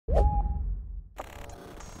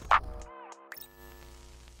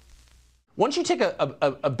once you take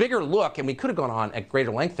a bigger look, and we could have gone on at greater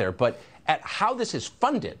length there, but at how this is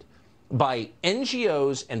funded by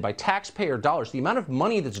NGOs and by taxpayer dollars, the amount of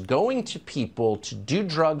money that's going to people to do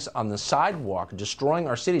drugs on the sidewalk, destroying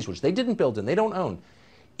our cities, which they didn't build and they don't own,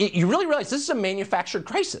 you really realize this is a manufactured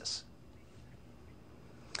crisis.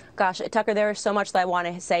 Gosh, Tucker, there is so much that I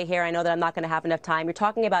want to say here. I know that I'm not going to have enough time. You're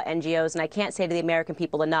talking about NGOs, and I can't say to the American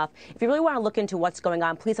people enough. If you really want to look into what's going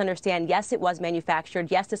on, please understand, yes, it was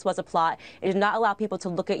manufactured. Yes, this was a plot. It does not allow people to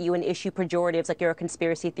look at you and issue pejoratives like you're a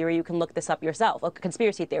conspiracy theory. You can look this up yourself. A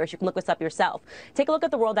conspiracy theorist, you can look this up yourself. Take a look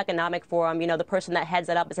at the World Economic Forum. You know, the person that heads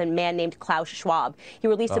it up is a man named Klaus Schwab. He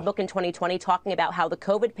released a book in 2020 talking about how the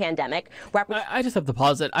COVID pandemic... I just have to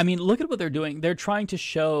pause it. I mean, look at what they're doing. They're trying to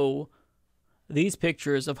show these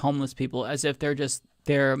pictures of homeless people as if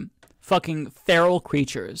they're fucking feral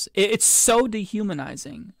creatures. It's so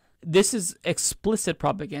dehumanizing. This is explicit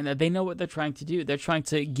propaganda. They know what they're trying to do. They're trying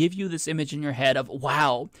to give you this image in your head of,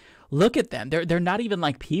 wow, look at them. They're not even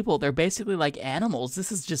like people. They're basically like animals.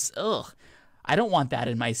 This is just, ugh. I don't want that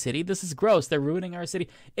in my city. This is gross. They're ruining our city.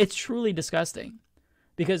 It's truly disgusting.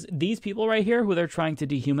 Because these people right here who they're trying to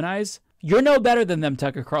dehumanize, you're no better than them,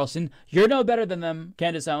 Tucker Carlson. You're no better than them,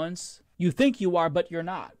 Candace Owens. You think you are, but you're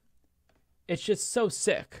not. It's just so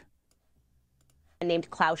sick.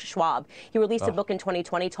 Named Klaus Schwab. He released a book in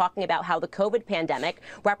 2020 talking about how the COVID pandemic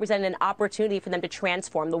represented an opportunity for them to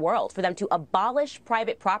transform the world, for them to abolish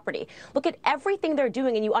private property. Look at everything they're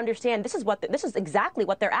doing, and you understand this is exactly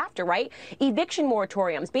what they're after, right? Eviction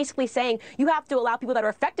moratoriums, basically saying you have to allow people that are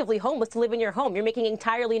effectively homeless to live in your home. You're making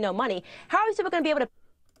entirely no money. How are these people going to be able to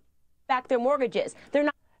back their mortgages? They're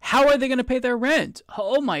not. How are they going to pay their rent?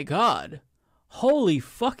 Oh my God. Holy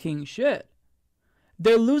fucking shit.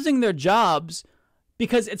 They're losing their jobs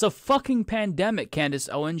because it's a fucking pandemic, Candace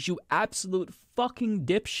Owens, you absolute fucking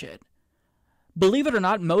dipshit. Believe it or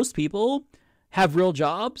not, most people have real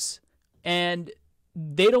jobs and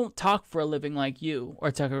they don't talk for a living like you or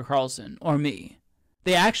Tucker Carlson or me.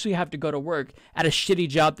 They actually have to go to work at a shitty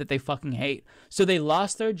job that they fucking hate. So they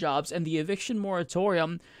lost their jobs, and the eviction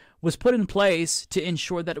moratorium was put in place to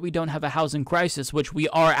ensure that we don't have a housing crisis, which we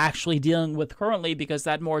are actually dealing with currently because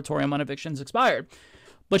that moratorium on evictions expired.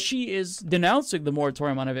 But she is denouncing the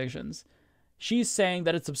moratorium on evictions. She's saying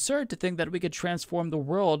that it's absurd to think that we could transform the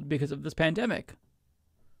world because of this pandemic.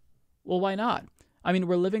 Well, why not? I mean,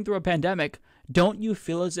 we're living through a pandemic. Don't you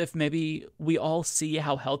feel as if maybe we all see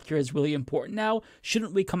how healthcare is really important now?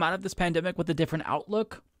 Shouldn't we come out of this pandemic with a different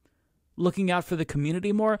outlook? Looking out for the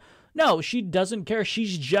community more? No, she doesn't care.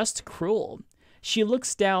 She's just cruel. She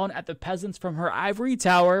looks down at the peasants from her ivory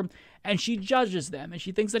tower and she judges them and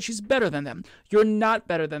she thinks that she's better than them. You're not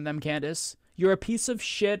better than them, Candace. You're a piece of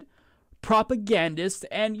shit propagandist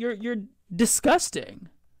and you're disgusting.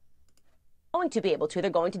 Going to be able to. They're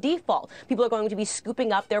going to default. People are going to be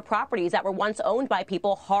scooping up their properties that were once owned by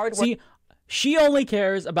people hard. See, she only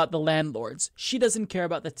cares about the landlords. She doesn't care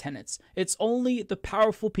about the tenants. It's only the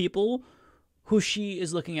powerful people who she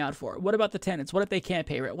is looking out for. What about the tenants? What if they can't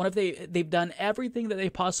pay rent? What if they've done everything that they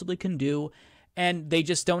possibly can do and they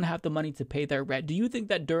just don't have the money to pay their rent? Do you think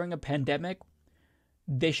that during a pandemic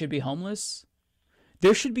they should be homeless?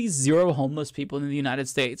 There should be zero homeless people in the United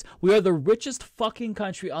States. We are the richest fucking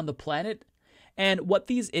country on the planet. And what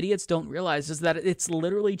these idiots don't realize is that it's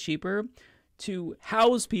literally cheaper to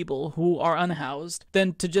house people who are unhoused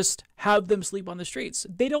than to just have them sleep on the streets.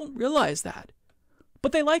 They don't realize that.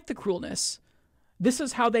 But they like the cruelness. This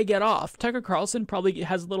is how they get off. Tucker Carlson probably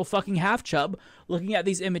has a little fucking half chub looking at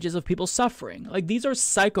these images of people suffering. Like, these are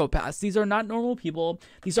psychopaths. These are not normal people.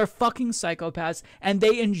 These are fucking psychopaths, and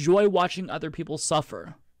they enjoy watching other people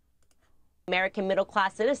suffer. American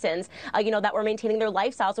middle-class citizens, that were maintaining their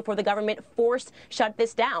lifestyles before the government shut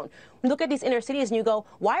this down. We look at these inner cities and you go,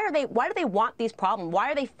 why do they want these problems?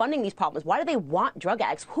 Why are they funding these problems? Why do they want drug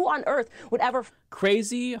addicts? Who on earth would ever...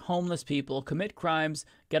 Crazy homeless people commit crimes,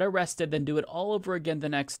 get arrested, then do it all over again the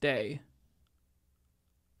next day.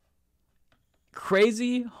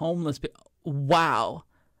 Crazy homeless people. Wow.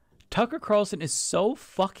 Tucker Carlson is so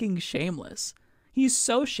fucking shameless. He's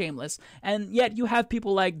so shameless, and yet you have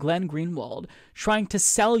people like Glenn Greenwald trying to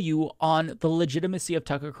sell you on the legitimacy of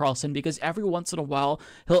Tucker Carlson because every once in a while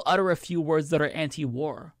he'll utter a few words that are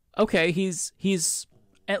anti-war. Okay, he's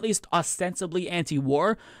at least ostensibly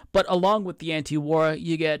anti-war, but along with the anti-war,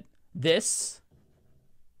 you get this,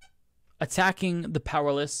 attacking the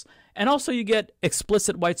powerless, and also you get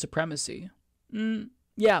explicit white supremacy.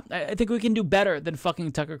 Yeah, I think we can do better than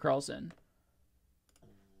fucking Tucker Carlson.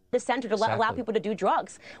 The center to allow people to do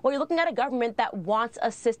drugs. Well, you're looking at a government that wants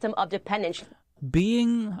a system of dependence.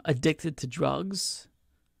 Being addicted to drugs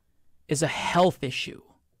is a health issue.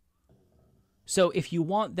 So if you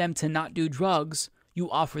want them to not do drugs, you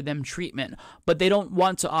offer them treatment. But they don't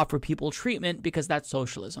want to offer people treatment because that's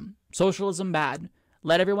socialism. Socialism bad.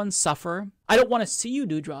 Let everyone suffer. I don't want to see you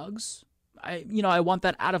do drugs. I want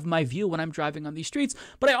that out of my view when I'm driving on these streets,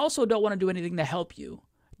 but I also don't want to do anything to help you.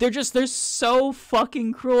 They're so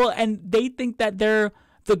fucking cruel, and they think that they're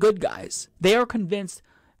the good guys. They are convinced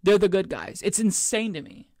they're the good guys. It's insane to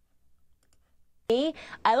me.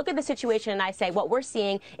 I look at the situation and I say what we're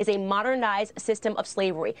seeing is a modernized system of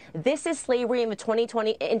slavery. This is slavery in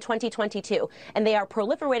 2022, and they are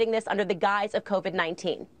proliferating this under the guise of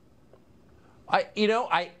COVID-19. I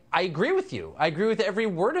agree with you. I agree with every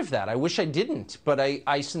word of that. I wish I didn't, but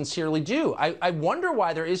I sincerely do. I wonder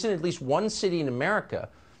why there isn't at least one city in America.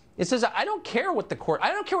 It says, I don't care what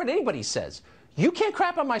I don't care what anybody says. You can't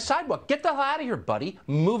crap on my sidewalk. Get the hell out of here, buddy.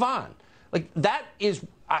 Move on. Like, that is,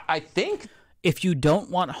 I think. If you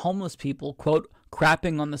don't want homeless people, quote,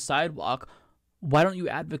 crapping on the sidewalk, why don't you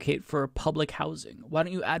advocate for public housing? Why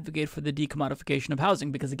don't you advocate for the decommodification of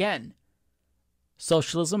housing? Because again,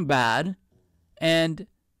 socialism bad, and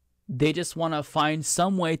they just want to find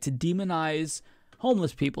some way to demonize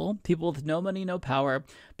homeless people with no money, no power.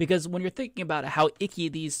 Because when you're thinking about how icky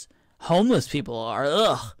these homeless people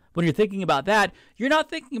are, when you're thinking about that, you're not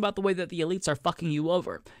thinking about the way that the elites are fucking you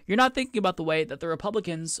over. You're not thinking about the way that the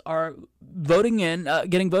Republicans are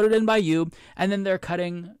getting voted in by you, and then they're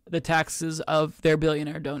cutting the taxes of their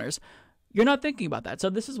billionaire donors. You're not thinking about that. So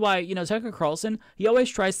this is why, Tucker Carlson, he always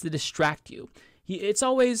tries to distract you. It's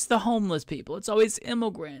always the homeless people. It's always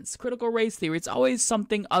immigrants, critical race theory. It's always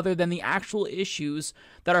something other than the actual issues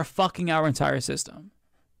that are fucking our entire system.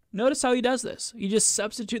 Notice how he does this. You just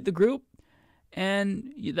substitute the group,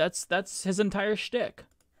 and that's his entire shtick.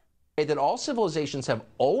 That all civilizations have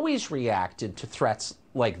always reacted to threats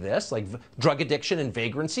like this, like drug addiction and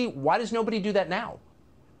vagrancy. Why does nobody do that now?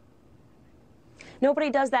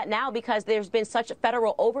 Nobody does that now because there's been such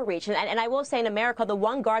federal overreach. And I will say in America, the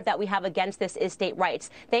one guard that we have against this is state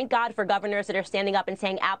rights. Thank God for governors that are standing up and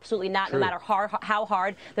saying absolutely not, True. no matter how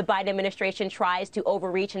hard the Biden administration tries to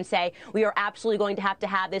overreach and say, we are absolutely going to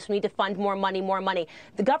have this. We need to fund more money, more money.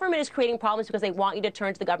 The government is creating problems because they want you to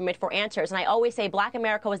turn to the government for answers. And I always say Black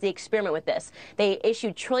America was the experiment with this. They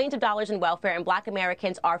issued trillions of dollars in welfare, and Black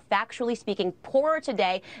Americans are factually speaking poorer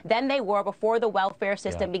today than they were before the welfare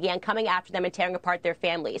system began coming after them and tearing apart their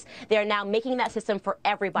families. They are now making that system for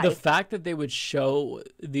everybody. The fact that they would show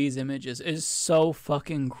these images is so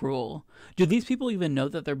fucking cruel. Do these people even know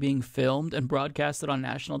that they're being filmed and broadcasted on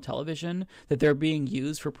national television, that they're being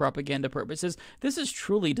used for propaganda purposes? This is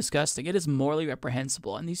truly disgusting. It is morally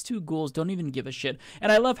reprehensible, and these two ghouls don't even give a shit.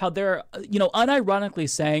 And I love how they're, unironically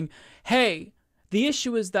saying, hey, the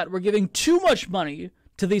issue is that we're giving too much money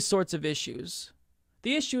to these sorts of issues.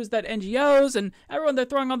 The issue is that NGOs and everyone, they're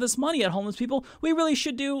throwing all this money at homeless people. We really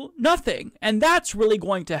should do nothing. And that's really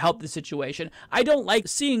going to help the situation. I don't like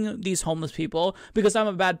seeing these homeless people because I'm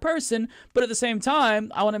a bad person. But at the same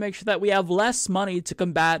time, I want to make sure that we have less money to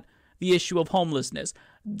combat the issue of homelessness.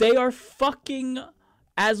 They are fucking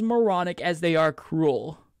as moronic as they are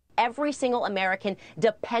cruel. Every single American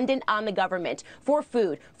dependent on the government for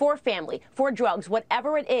food, for family, for drugs,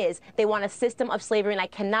 whatever it is. They want a system of slavery, and I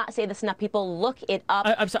cannot say this enough. People, look it up.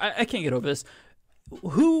 I'm sorry, I can't get over this.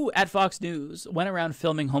 Who at Fox News went around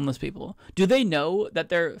filming homeless people? Do they know that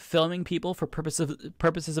they're filming people for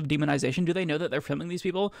purposes of demonization? Do they know that they're filming these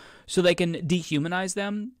people so they can dehumanize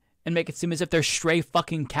them and make it seem as if they're stray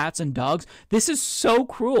fucking cats and dogs? This is so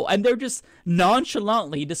cruel, and they're just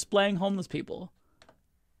nonchalantly displaying homeless people,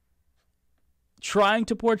 trying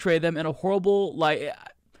to portray them in a horrible light.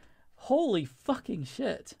 Holy fucking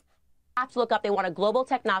shit. Have to look up. They want a global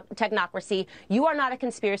technocracy. You are not a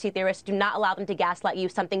conspiracy theorist. Do not allow them to gaslight you.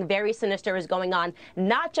 Something very sinister is going on,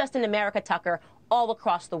 not just in America, Tucker, all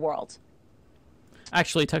across the world.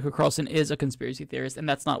 Actually, Tucker Carlson is a conspiracy theorist, and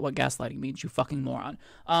that's not what gaslighting means, you fucking moron.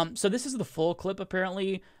 So this is the full clip,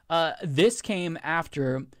 apparently. This came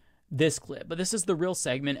after this clip, but this is the real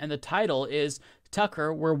segment, and the title is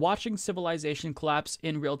Tucker, we're watching civilization collapse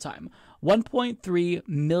in real time. 1.3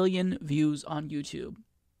 million views on YouTube.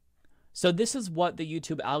 So this is what the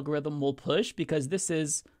YouTube algorithm will push because this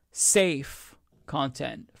is safe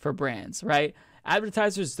content for brands, right?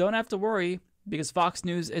 Advertisers don't have to worry because Fox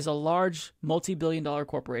News is a large multi-billion-dollar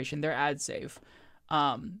corporation. They're ad safe.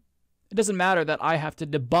 It doesn't matter that I have to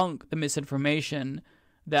debunk the misinformation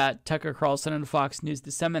that Tucker Carlson and Fox News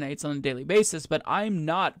disseminates on a daily basis, but I'm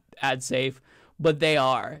not ad safe, but they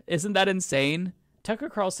are. Isn't that insane? Tucker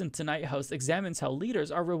Carlson Tonight host examines how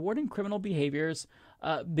leaders are rewarding criminal behavior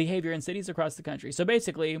in cities across the country. So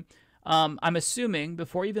basically, I'm assuming,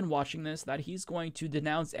 before even watching this, that he's going to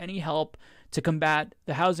denounce any help to combat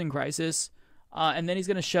the housing crisis, and then he's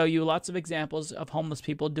going to show you lots of examples of homeless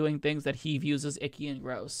people doing things that he views as icky and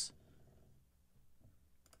gross.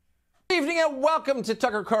 Good evening and welcome to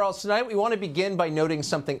Tucker Carlson Tonight. We want to begin by noting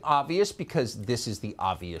something obvious because this is the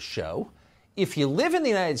obvious show. If you live in the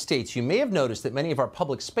United States, you may have noticed that many of our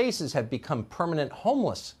public spaces have become permanent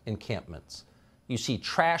homeless encampments. You see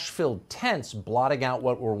trash-filled tents blotting out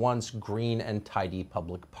what were once green and tidy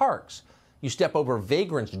public parks. You step over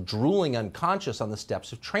vagrants drooling unconscious on the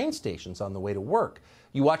steps of train stations on the way to work.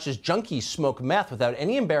 You watch as junkies smoke meth without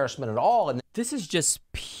any embarrassment at all. And this is just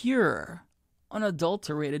pure,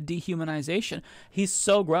 unadulterated dehumanization. He's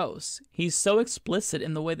so gross. He's so explicit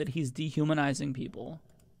in the way that he's dehumanizing people.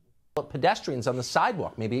 Pedestrians on the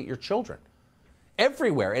sidewalk, maybe at your children.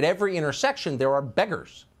 Everywhere, at every intersection, there are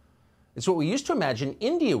beggars. It's what we used to imagine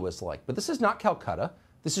India was like, but this is not Calcutta.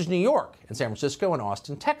 This is New York and San Francisco and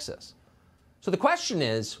Austin, Texas. So the question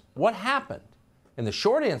is, what happened? And the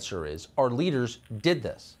short answer is, our leaders did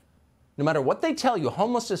this. No matter what they tell you,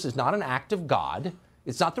 homelessness is not an act of God.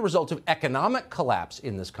 It's not the result of economic collapse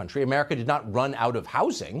in this country. America did not run out of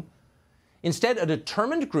housing. Instead, a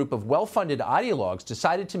determined group of well-funded ideologues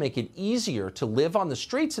decided to make it easier to live on the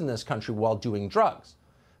streets in this country while doing drugs.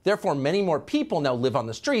 Therefore, many more people now live on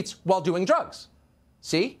the streets while doing drugs.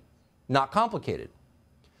 See? Not complicated.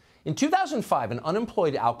 In 2005, an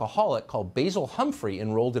unemployed alcoholic called Basil Humphrey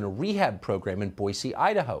enrolled in a rehab program in Boise,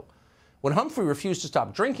 Idaho. When Humphrey refused to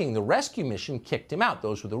stop drinking, the rescue mission kicked him out.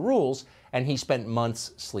 Those were the rules, and he spent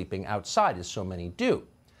months sleeping outside, as so many do.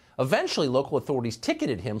 Eventually, local authorities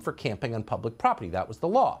ticketed him for camping on public property. That was the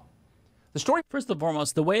law. The story... First and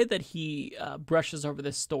foremost, the way that he brushes over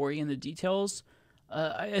this story and the details,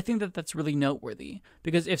 I think that that's really noteworthy.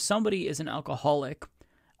 Because if somebody is an alcoholic,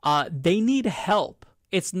 they need help.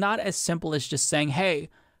 It's not as simple as just saying, hey,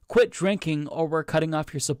 quit drinking or we're cutting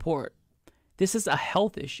off your support. This is a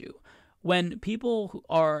health issue. When people who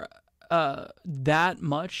are that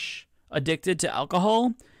much addicted to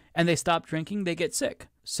alcohol and they stop drinking, they get sick.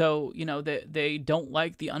 So, you know, they don't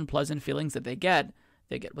like the unpleasant feelings that they get.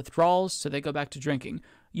 They get withdrawals, so they go back to drinking.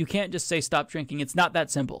 You can't just say stop drinking. It's not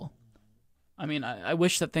that simple. I mean, I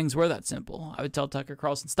wish that things were that simple. I would tell Tucker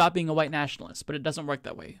Carlson, stop being a white nationalist, but it doesn't work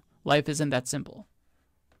that way. Life isn't that simple.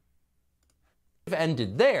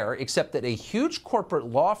 Ended there, except that a huge corporate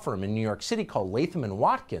law firm in New York City called Latham &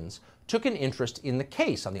 Watkins took an interest in the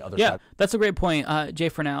case on the other side. Yeah, that's a great point, Jay.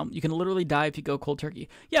 For now, you can literally die if you go cold turkey.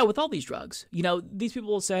 Yeah, with all these drugs, you know, these people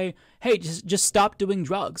will say, hey, just stop doing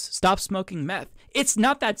drugs, stop smoking meth. It's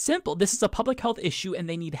not that simple. This is a public health issue and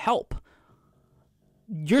they need help.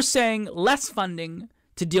 You're saying less funding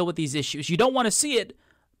to deal with these issues. You don't want to see it,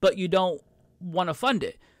 but you don't want to fund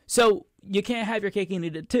it. So you can't have your cake and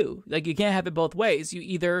eat it too. Like, you can't have it both ways. You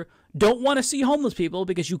either don't want to see homeless people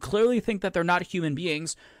because you clearly think that they're not human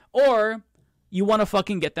beings, or you want to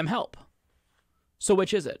fucking get them help. So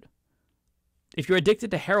which is it? If you're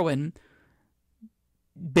addicted to heroin,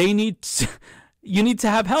 you need to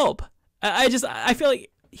have help. I feel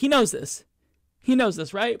like he knows this. He knows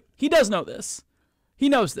this, right? He does know this. He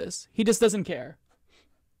knows this. He just doesn't care.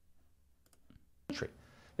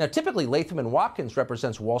 Now, typically, Latham & Watkins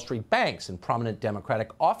represents Wall Street banks and prominent Democratic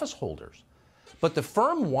office holders. But the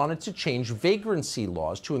firm wanted to change vagrancy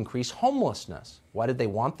laws to increase homelessness. Why did they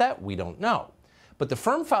want that? We don't know. But the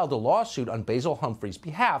firm filed a lawsuit on Basil Humphrey's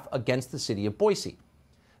behalf against the city of Boise.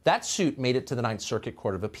 That suit made it to the Ninth Circuit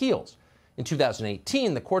Court of Appeals. In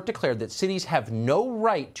 2018, the court declared that cities have no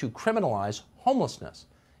right to criminalize homelessness.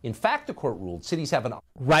 In fact, the court ruled cities have an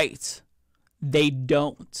right. They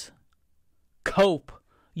don't. Cope,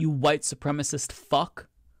 you white supremacist fuck.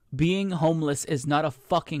 Being homeless is not a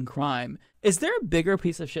fucking crime. Is there a bigger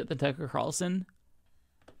piece of shit than Tucker Carlson?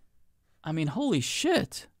 I mean, holy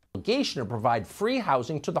shit. Obligation to provide free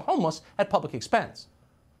housing to the homeless at public expense.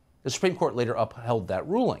 The Supreme Court later upheld that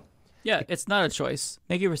ruling. Yeah, it's not a choice.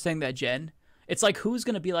 Thank you for saying that, Jen. It's like, who's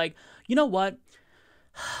going to be like, you know what?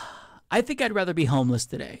 I think I'd rather be homeless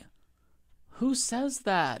today. Who says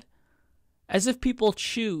that? As if people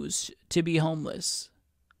choose to be homeless.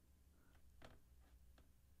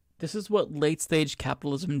 This is what late-stage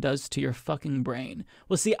capitalism does to your fucking brain.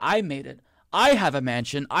 Well, see, I made it. I have a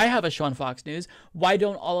mansion. I have a show on Fox News. Why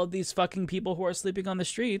don't all of these fucking people who are sleeping on the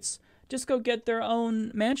streets just go get their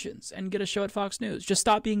own mansions and get a show at Fox News? Just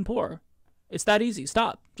stop being poor. It's that easy.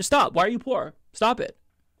 Stop. Just stop. Why are you poor? Stop it.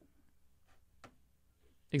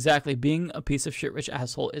 Exactly. Being a piece of shit rich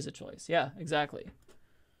asshole is a choice. Yeah, exactly. It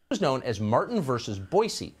was known as Martin versus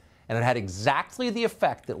Boise, and it had exactly the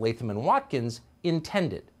effect that Latham & Watkins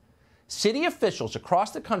intended. city officials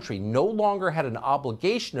across the country no longer had an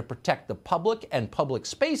obligation to protect the public and public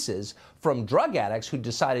spaces from drug addicts who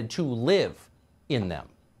decided to live in them.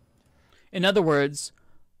 In other words,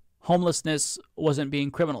 homelessness wasn't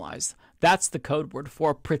being criminalized. That's the code word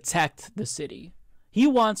for protect the city. He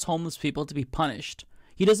wants homeless people to be punished.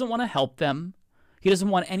 He doesn't want to help them. He doesn't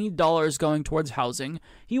want any dollars going towards housing.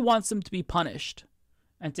 He wants them to be punished.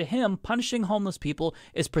 And to him, punishing homeless people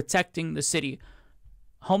is protecting the city.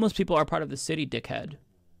 Homeless people are part of the city, dickhead.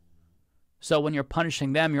 So when you're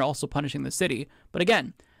punishing them, you're also punishing the city. But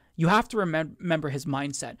again, you have to remember his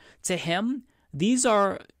mindset. To him, these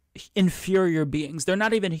are inferior beings. They're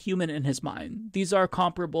not even human in his mind. These are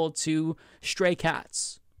comparable to stray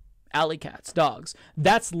cats, alley cats, dogs.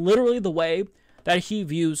 That's literally the way that he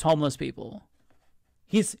views homeless people.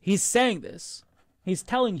 He's saying this. He's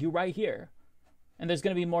telling you right here. And there's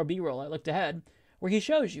going to be more B-roll. I looked ahead where he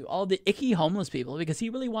shows you all the icky homeless people because he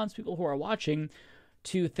really wants people who are watching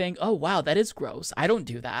to think, oh, wow, that is gross. I don't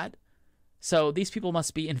do that. So these people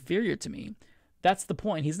must be inferior to me. That's the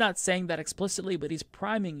point. He's not saying that explicitly, but he's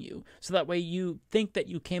priming you. So that way you think that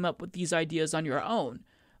you came up with these ideas on your own,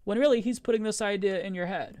 when really he's putting this idea in your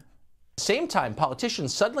head. At the same time,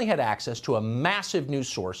 politicians suddenly had access to a massive new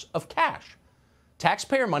source of cash.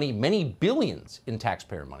 Taxpayer money, many billions in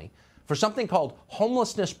taxpayer money, for something called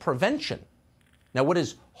homelessness prevention. Now, what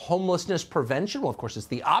is homelessness prevention? Well, of course, it's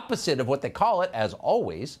the opposite of what they call it, as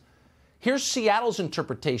always. Here's Seattle's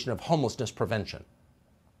interpretation of homelessness prevention.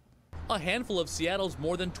 A handful of Seattle's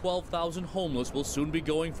more than 12,000 homeless will soon be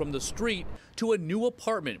going from the street to a new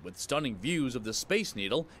apartment with stunning views of the Space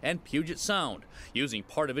Needle and Puget Sound. Using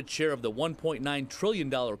part of its share of the $1.9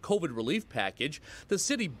 trillion COVID relief package, the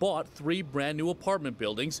city bought 3 brand new apartment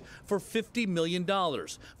buildings for $50 million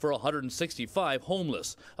for 165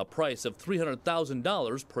 homeless, a price of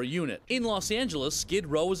 $300,000 per unit. In Los Angeles, Skid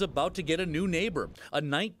Row is about to get a new neighbor, a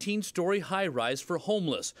 19-story high-rise for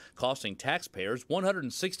homeless, costing taxpayers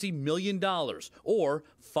 $160 million or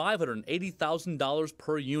 $580,000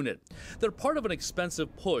 per unit. They're part of an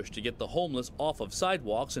expensive push to get the homeless off of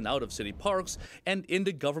sidewalks and out of city parks and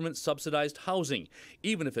into government-subsidized housing,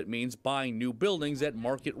 even if it means buying new buildings at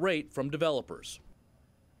market rate from developers.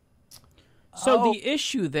 So the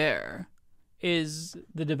issue there is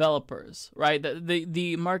the developers, right?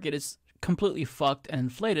 The market is completely fucked and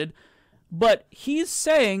inflated, but he's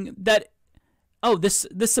saying that, oh, this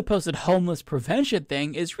supposed homeless prevention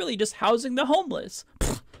thing is really just housing the homeless.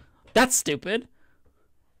 Pfft, that's stupid.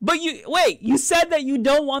 But you said that you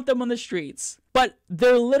don't want them on the streets, but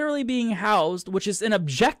they're literally being housed, which is an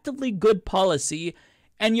objectively good policy,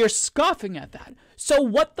 and you're scoffing at that. So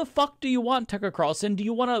what the fuck do you want, Tucker Carlson? Do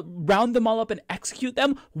you want to round them all up and execute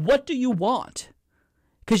them? What do you want?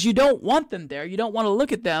 Because you don't want them there. You don't want to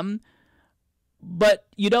look at them, but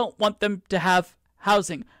you don't want them to have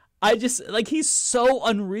housing. He's so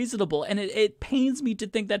unreasonable, and it pains me to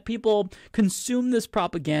think that people consume this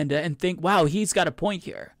propaganda and think, wow, he's got a point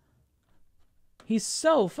here. He's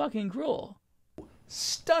so fucking cruel.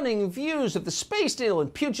 Stunning views of the Space Needle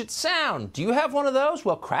and Puget Sound. Do you have one of those?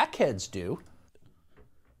 Well, crackheads do.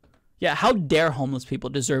 Yeah, how dare homeless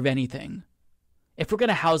people deserve anything? If we're going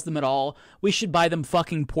to house them at all, we should buy them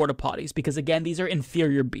fucking porta potties, because again, these are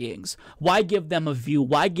inferior beings. Why give them a view?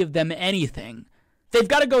 Why give them anything? They've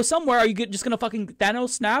got to go somewhere. Are you just going to fucking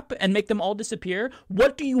Thanos snap and make them all disappear?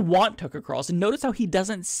 What do you want, Tucker Carlson? Notice how he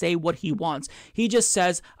doesn't say what he wants. He just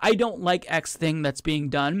says, I don't like X thing that's being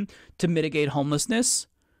done to mitigate homelessness,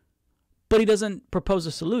 but he doesn't propose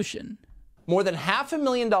a solution. More than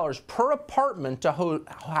 $500,000 per apartment to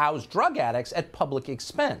house drug addicts at public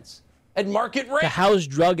expense. At market rate. To house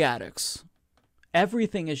drug addicts.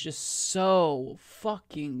 Everything is just so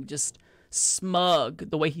fucking just smug,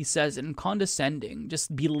 the way he says it, and condescending,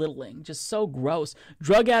 just belittling, just so gross.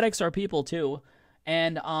 Drug addicts are people too,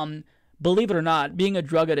 and believe it or not, being a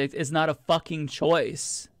drug addict is not a fucking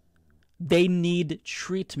choice. They need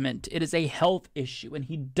treatment. It is a health issue, and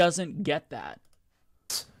he doesn't get that.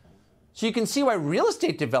 So you can see why real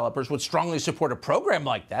estate developers would strongly support a program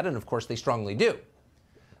like that, and of course they strongly do.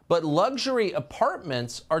 But luxury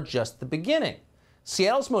apartments are just the beginning.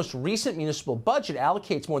 Seattle's most recent municipal budget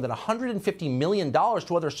allocates more than $150 million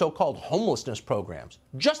to other so-called homelessness programs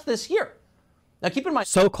just this year. Now, keep in mind...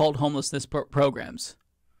 So-called homelessness programs.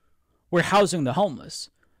 We're housing the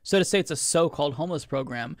homeless. So to say it's a so-called homeless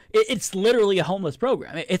program, it's literally a homeless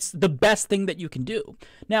program. It's the best thing that you can do.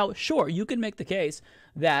 Now, sure, you can make the case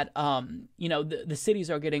that, the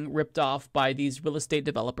cities are getting ripped off by these real estate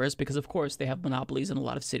developers because, of course, they have monopolies in a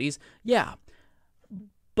lot of cities. Yeah.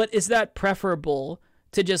 But is that preferable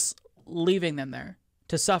to just leaving them there?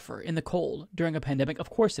 to suffer in the cold during a pandemic? Of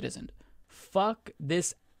course it isn't. Fuck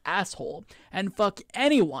this asshole, and fuck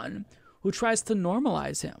anyone who tries to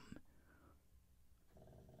normalize him,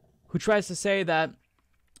 who tries to say that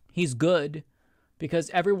he's good because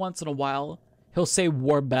every once in a while he'll say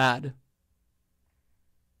war bad.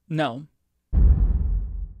 No,